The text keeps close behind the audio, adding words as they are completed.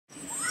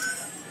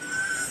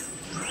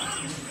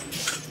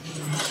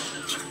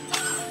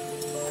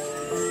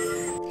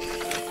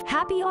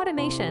Happy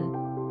automation!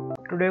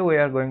 Today we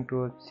are going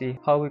to see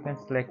how we can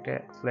select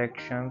a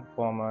selection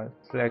from a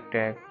select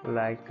tag.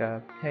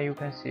 Here you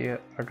can see a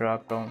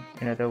drop down.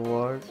 In other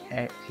words,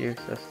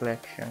 it's a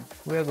selection.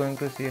 We are going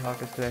to see how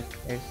to select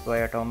it by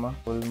Automa.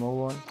 We'll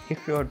move on.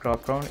 If your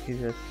drop down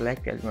is a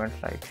select element,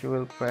 like you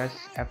will press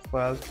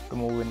F12 to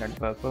move in a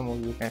developer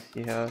mode, you can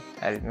see here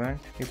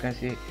element. You can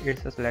see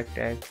it's a select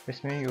tag.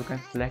 This means you can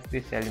select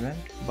this element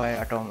by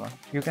Automa.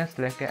 You can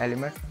select an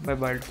element by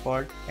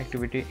default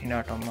activity in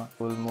Automa.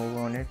 We'll move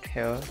on it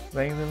here.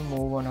 When you will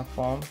move on a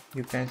form,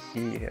 you can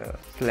see here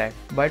select.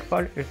 By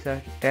default it's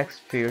a text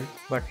field,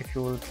 but if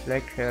you will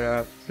select here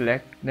a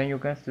select, then you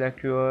can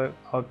select your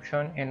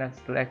option in a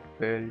select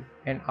field.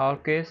 In our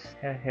case,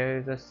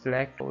 here is a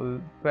select. We'll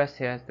press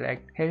here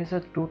select. Here is a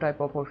two type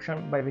of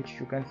option by which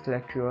you can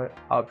select your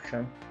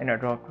option in a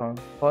drop down.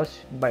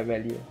 First, by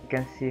value. You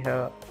can see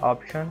here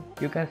option.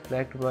 You can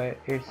select by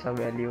its a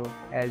value.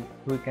 As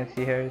we can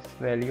see here, its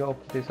value of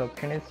this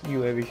option is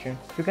UI vision.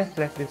 You can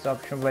select this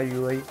option by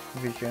UI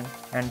vision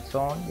and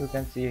so on. You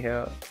can see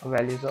here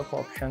values of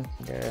options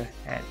there,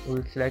 and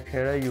we'll select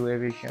here a UI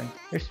vision.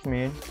 It's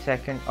mean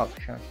second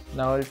option.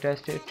 Now I'll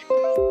test it.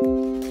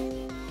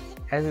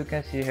 As you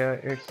can see here,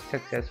 it's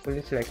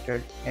successfully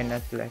selected in a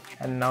select.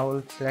 And now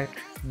we'll select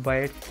by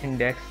its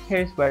index. Here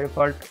is by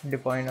default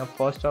define a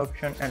first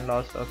option and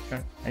last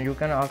option, and you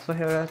can also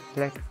here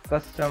select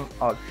custom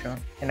option.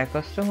 In a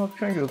custom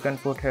option, you can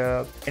put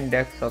here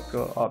index of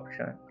your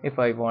option. If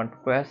I want to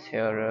press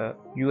here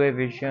UI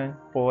vision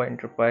for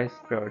enterprise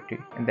priority,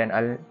 and then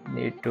I'll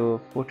need to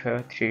put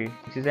here 3,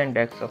 which is the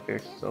index of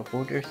it. So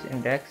put its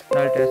index and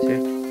I'll test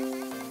it.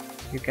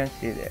 You can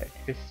see that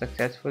it's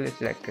successfully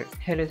selected.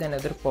 Here is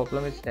another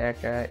problem is that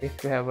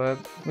if you have a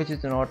which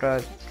is not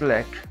a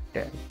select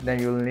tag, then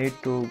you'll need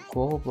to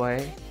go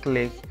by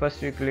click.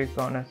 First you click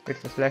on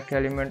it's a select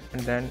element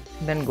and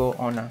then go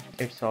on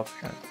its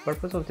option.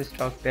 Purpose of this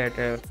talk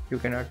that you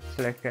cannot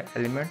select an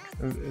element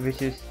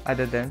which is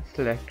other than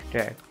select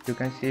tag. You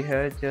can see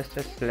here just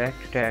a select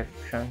tag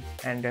option,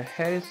 and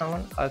here is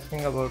someone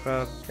asking about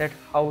that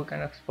how we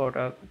can export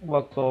a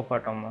workflow of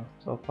Automa.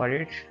 So for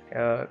it,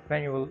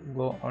 when you will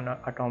go on a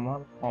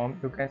Automa form,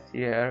 you can see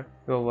here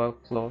your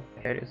workflow.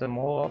 Here is a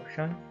more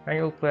option. When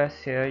you press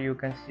here, you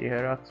can see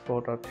here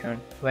export option.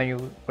 When you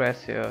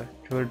press here,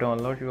 it will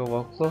download your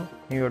workflow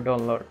in your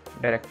download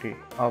directory.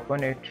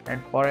 Open it,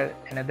 and for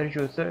another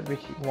user which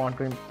want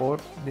to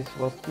import this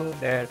workflow,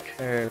 that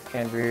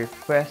can be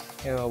press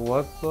here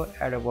workflow,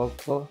 add a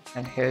workflow,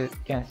 and here you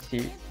can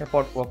see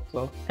import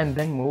workflow, and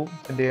then move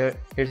there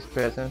it's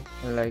present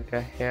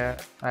here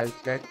I'll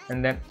select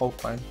and then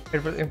open.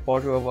 It will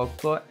import your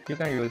workflow. You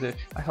can use it.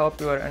 I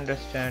hope you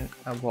understand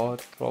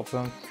about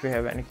problems. If you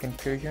have any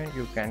confusion,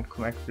 you can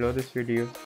comment below this video.